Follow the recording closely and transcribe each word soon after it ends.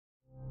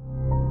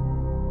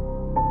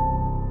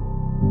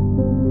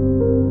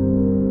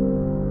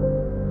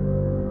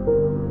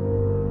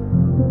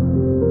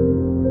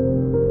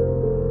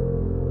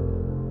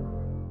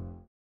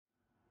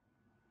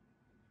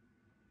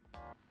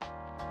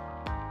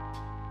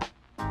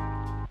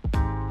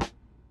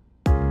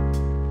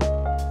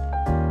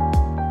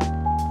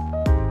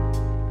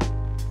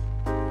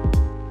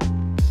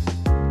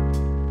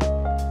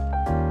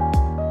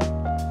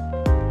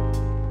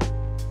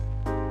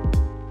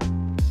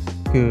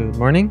Good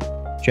morning,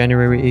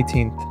 January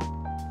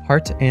 18th.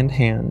 Heart and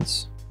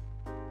hands.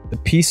 The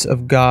peace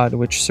of God,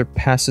 which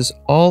surpasses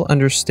all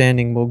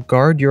understanding, will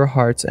guard your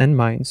hearts and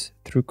minds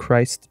through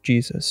Christ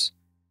Jesus.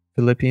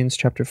 Philippians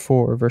chapter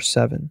 4, verse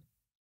 7.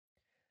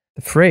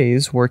 The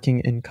phrase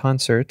working in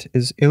concert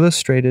is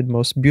illustrated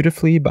most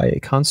beautifully by a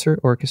concert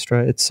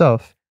orchestra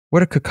itself.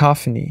 What a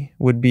cacophony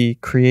would be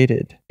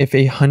created if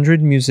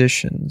 100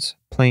 musicians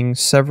playing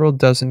several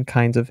dozen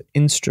kinds of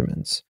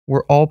instruments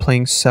were all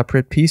playing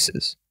separate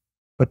pieces.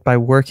 But by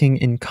working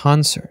in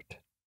concert,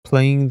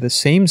 playing the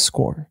same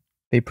score,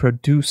 they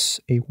produce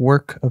a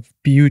work of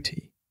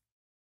beauty.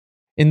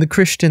 In the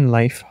Christian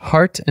life,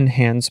 heart and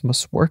hands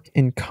must work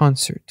in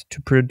concert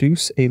to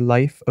produce a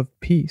life of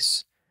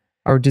peace.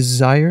 Our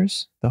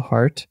desires, the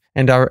heart,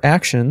 and our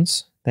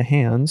actions, the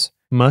hands,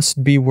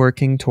 must be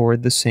working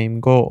toward the same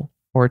goal,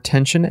 or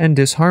tension and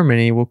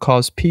disharmony will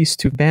cause peace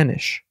to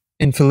vanish.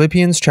 In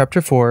Philippians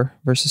chapter 4,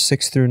 verses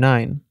 6 through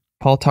 9,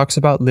 Paul talks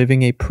about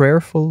living a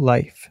prayerful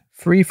life,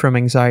 free from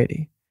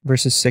anxiety,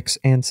 verses 6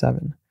 and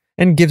 7,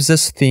 and gives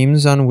us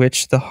themes on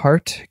which the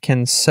heart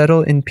can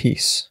settle in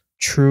peace,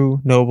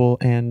 true, noble,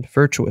 and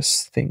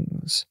virtuous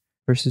things,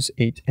 verses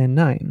 8 and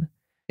 9.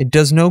 It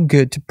does no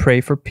good to pray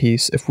for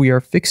peace if we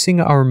are fixing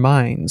our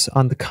minds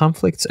on the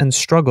conflicts and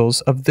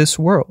struggles of this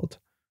world.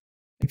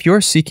 If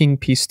you're seeking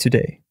peace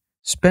today,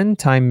 spend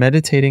time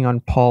meditating on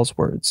Paul's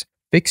words,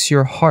 fix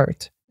your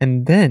heart,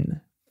 and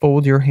then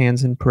fold your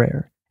hands in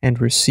prayer and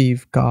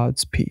receive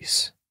God's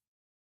peace.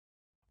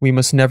 We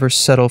must never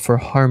settle for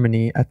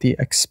harmony at the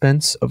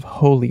expense of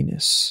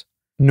holiness,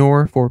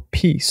 nor for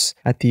peace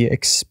at the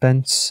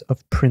expense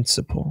of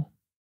principle.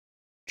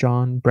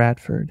 John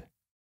Bradford.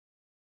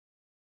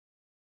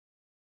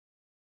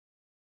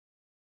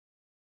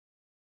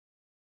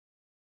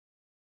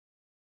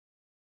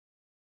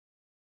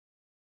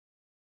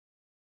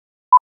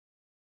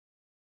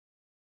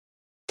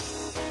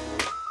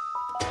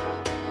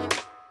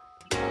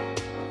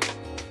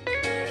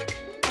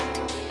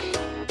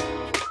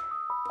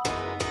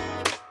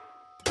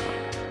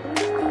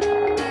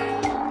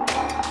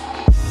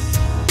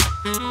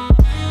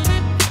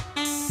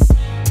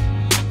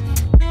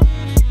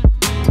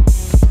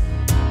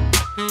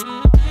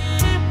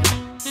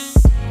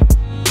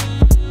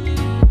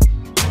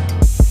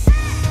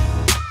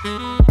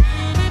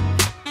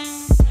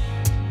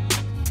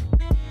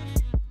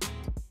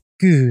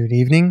 Good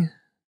evening.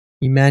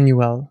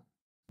 Emmanuel,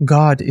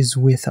 God is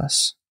with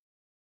us.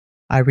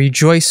 I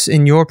rejoice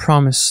in your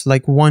promise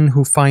like one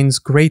who finds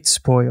great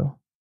spoil.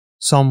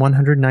 Psalm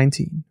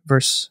 119,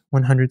 verse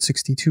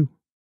 162.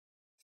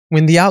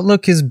 When the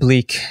outlook is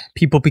bleak,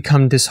 people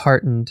become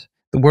disheartened.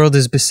 The world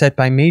is beset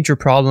by major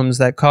problems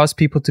that cause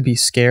people to be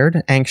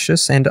scared,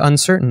 anxious, and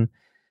uncertain.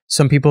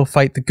 Some people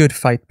fight the good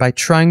fight by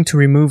trying to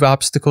remove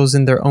obstacles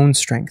in their own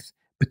strength,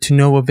 but to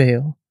no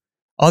avail.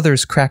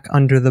 Others crack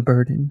under the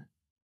burden.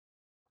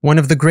 One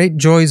of the great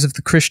joys of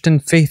the Christian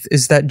faith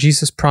is that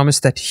Jesus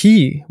promised that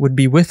He would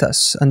be with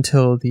us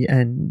until the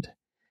end.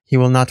 He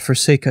will not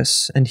forsake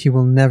us, and He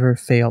will never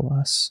fail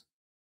us.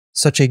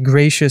 Such a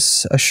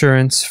gracious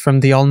assurance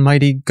from the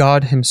Almighty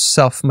God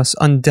Himself must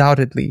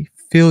undoubtedly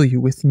fill you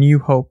with new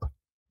hope.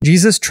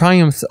 Jesus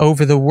triumphed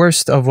over the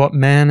worst of what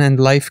man and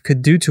life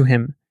could do to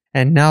Him,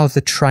 and now the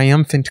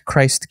triumphant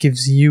Christ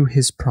gives you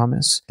His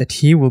promise that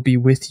He will be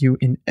with you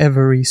in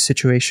every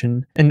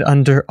situation and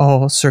under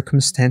all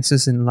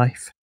circumstances in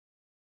life.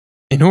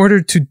 In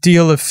order to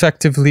deal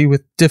effectively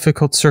with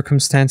difficult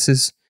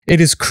circumstances,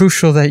 it is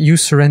crucial that you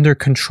surrender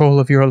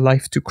control of your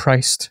life to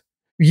Christ.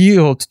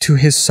 Yield to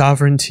His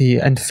sovereignty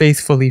and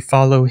faithfully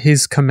follow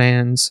His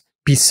commands.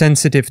 Be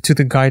sensitive to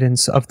the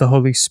guidance of the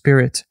Holy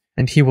Spirit,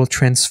 and He will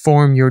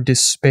transform your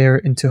despair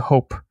into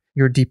hope,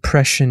 your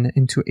depression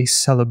into a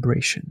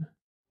celebration.